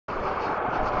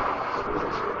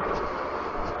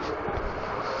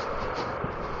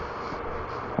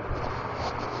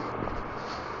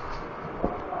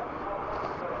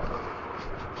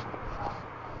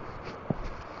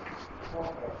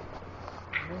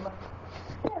payment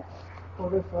Yes. for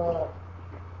this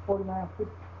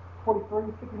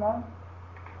 43.59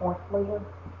 orange flavor.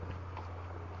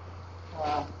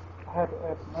 I had to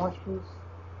add some orange juice.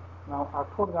 Now I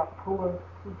poured it out the cooler,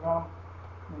 2 drums,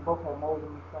 and they both had mold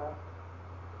inside.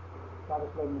 So I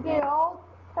just let them They go. all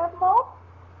have mold?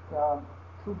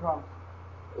 2 drums.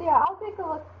 Yeah, I'll take a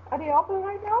look. Are they open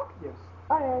right now? Yes.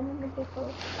 Oh yeah, let me take a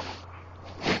look.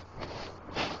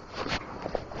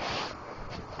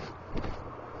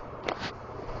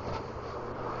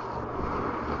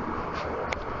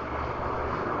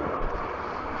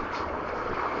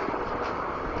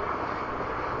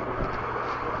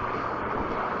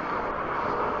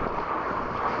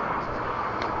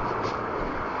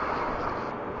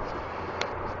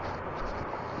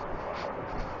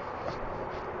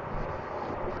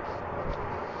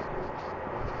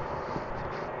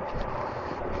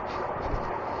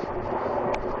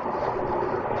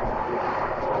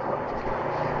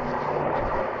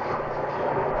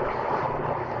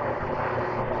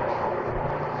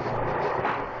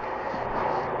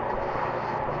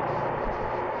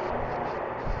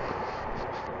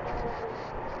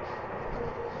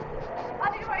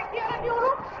 Are they right here in your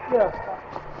room? Yes.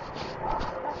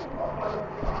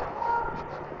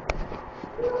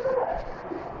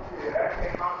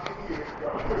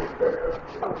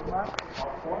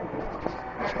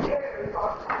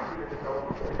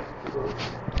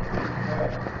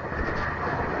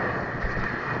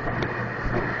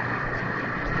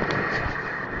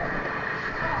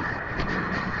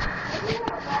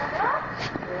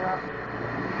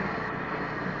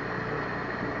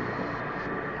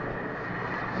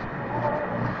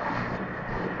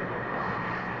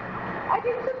 I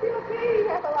think it should be okay. You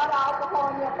have a lot of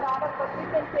alcohol in your product, but we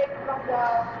can take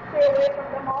stay away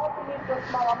from the malt and use a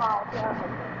small amount. Yeah.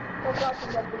 That's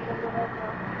nothing that we can do right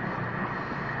now.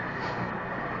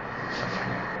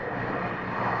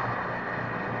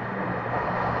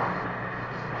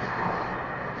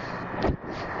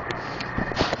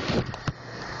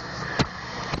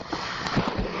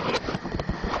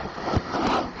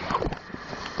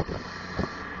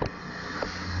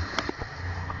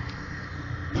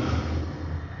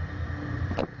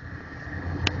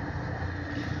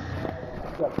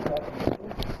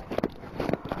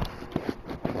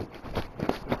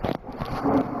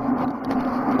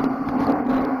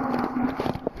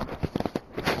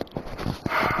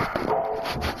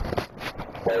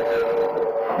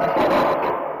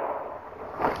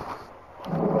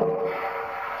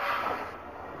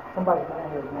 Somebody's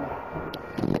down here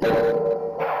now.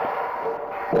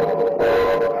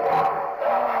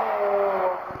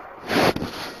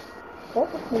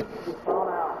 That just needs to be thrown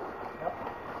out. Yep.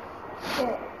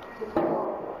 Okay.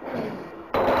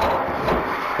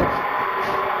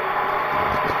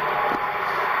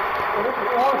 So this is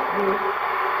orange juice.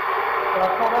 So I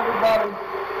told everybody.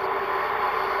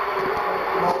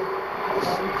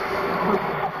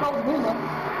 I told Nina.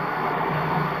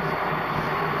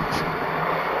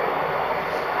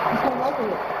 He came over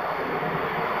here.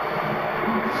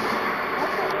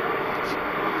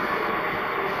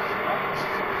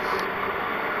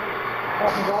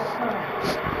 Happens all the time.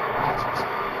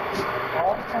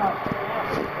 All the time.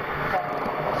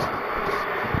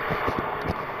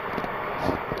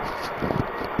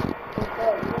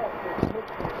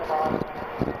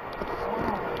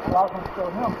 I was going to show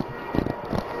him.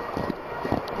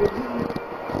 Did he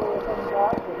show some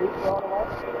guys? Did he throw it away?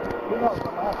 He knows.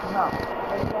 I'm asking now.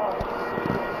 Hey,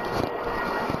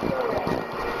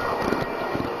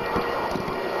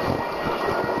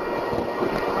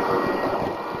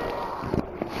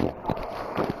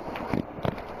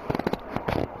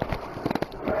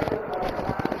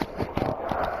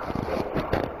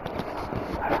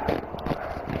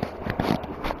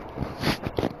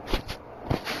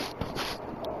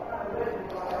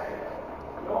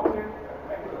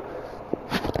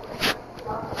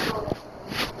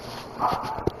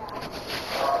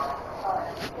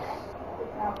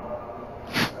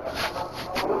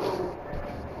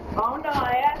 Oh no,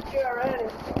 I asked you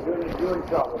already. You're in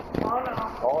trouble. Oh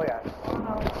no. Oh, yeah. Oh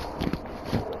no.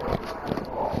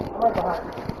 Right behind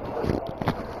you.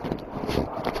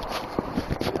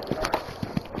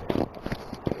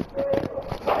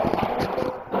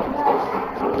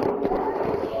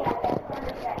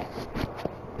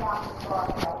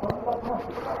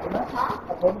 I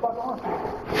told you about the orange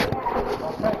juice.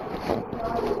 Okay.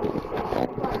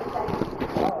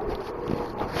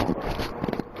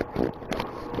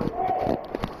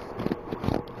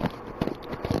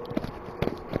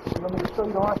 You want me to show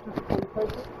you the orange juice before you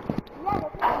taste it?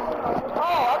 Oh, I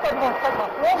thought you were going to take my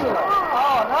formula.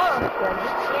 Oh, now I understand it.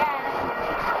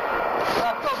 Yeah. And I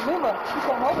told Lima, she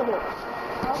came over here.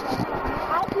 Okay.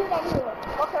 I'll see them here.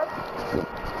 Okay.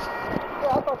 Yeah,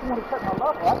 I thought you wanted to check my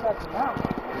level. I got you now.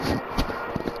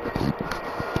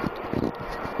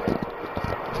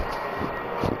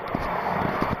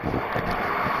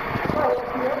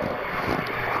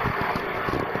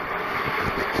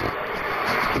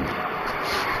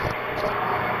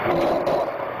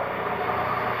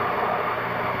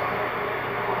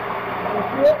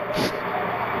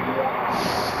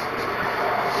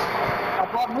 I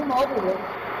brought Lima over here.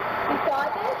 You saw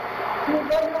this? She was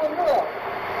right over there.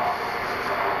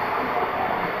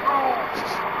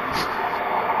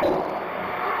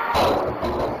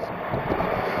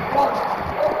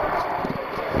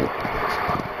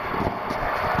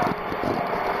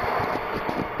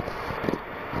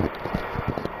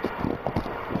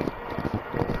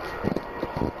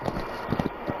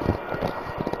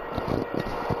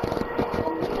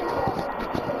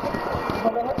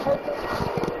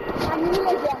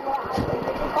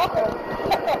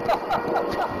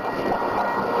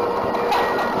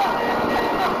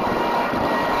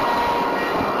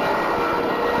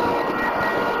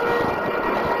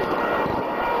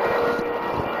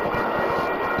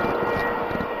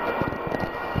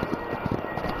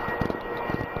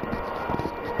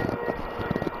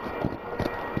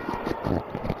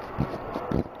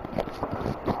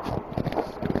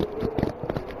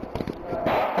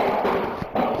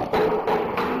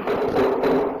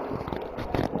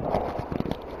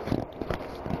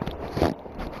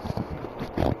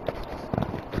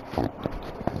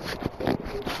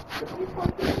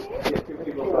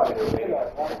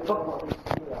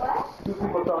 Two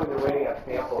people telling me they're waiting on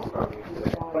samples from you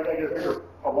today. Like I just hear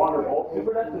a longer bolt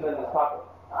super nuts and then the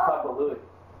top of Louis.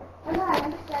 No, I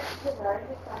understand the word.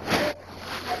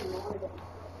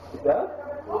 It does?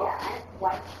 Yeah, and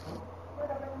white.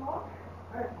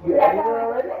 You added it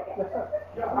already?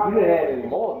 You didn't add any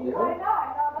mold, did you? I know.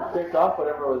 You picked off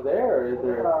whatever was there, or is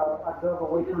there? I dug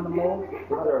away from the mold. Is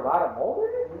there a lot of mold in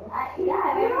it? Yeah, I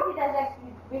mean, it has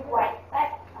actually big white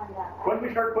specks on that. When did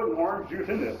we start putting orange juice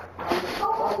in this?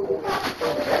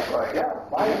 That's right. Yeah.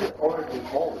 Why is it orange is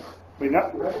moldy? We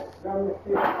not.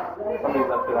 Somebody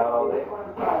left it out all day.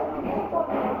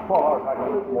 12 hours. I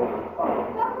know it's moldy.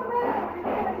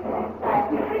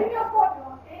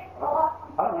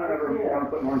 I don't remember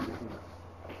putting orange juice in this.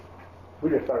 We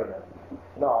just started that.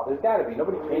 No, there's got to be.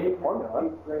 Nobody changed the formula.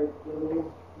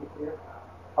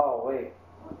 Oh wait.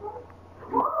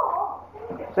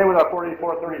 Same with our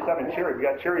 4437 cherry. We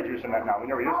got cherry juice in that now. We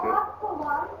never used to.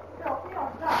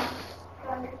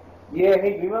 Yeah.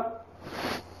 Hey, Dima.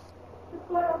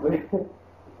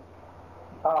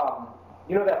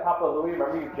 You know that Papa Louie?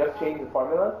 Remember you just changed the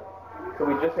formula? So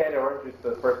we just had orange juice for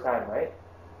the first time, right?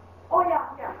 Oh, yeah,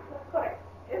 that's correct.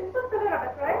 It's just a little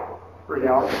bit, right? 3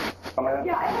 ounces. Something like that?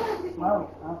 Yeah, I know it's Well,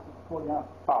 it's 40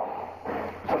 ounces. Oh.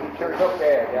 So the cherry. It's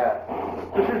okay, yeah.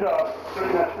 This is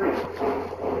 39th Street.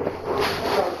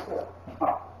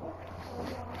 Oh.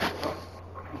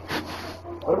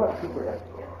 What about Super Dust?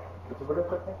 Is Super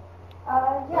Dust okay?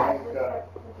 Yeah, it's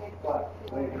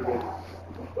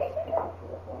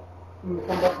You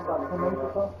come back about 10 minutes or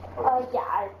so?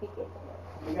 yeah, I'll speak it.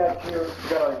 You got your... You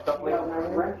got all your stuff later?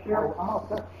 I'm all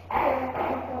set. I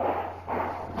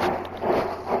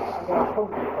got a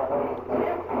coach.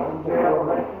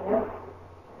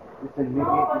 It's a new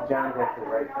Yankee John has to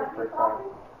write for the first time.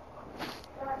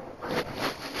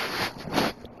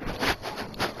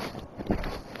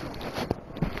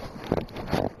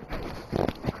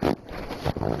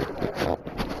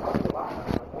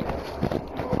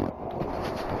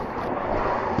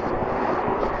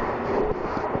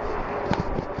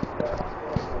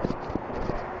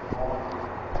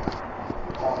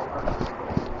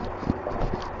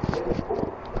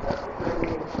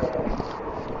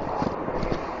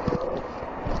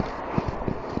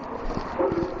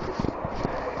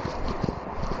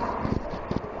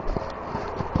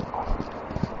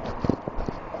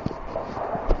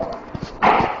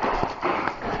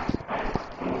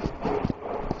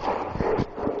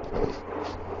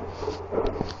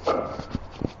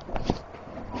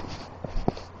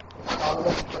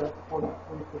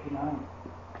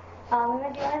 Mima,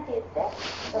 do you want to taste it?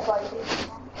 The quality.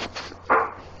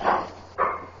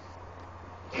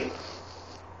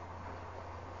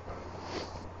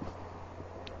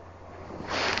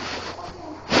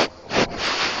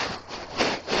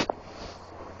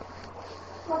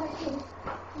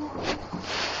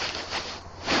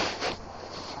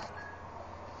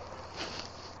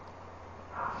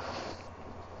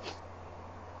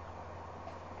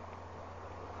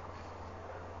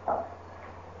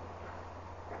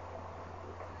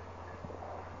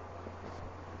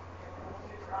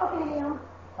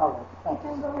 All right, thank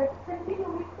you. And go ahead, continue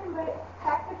mixing the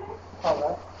packaging. All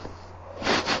right.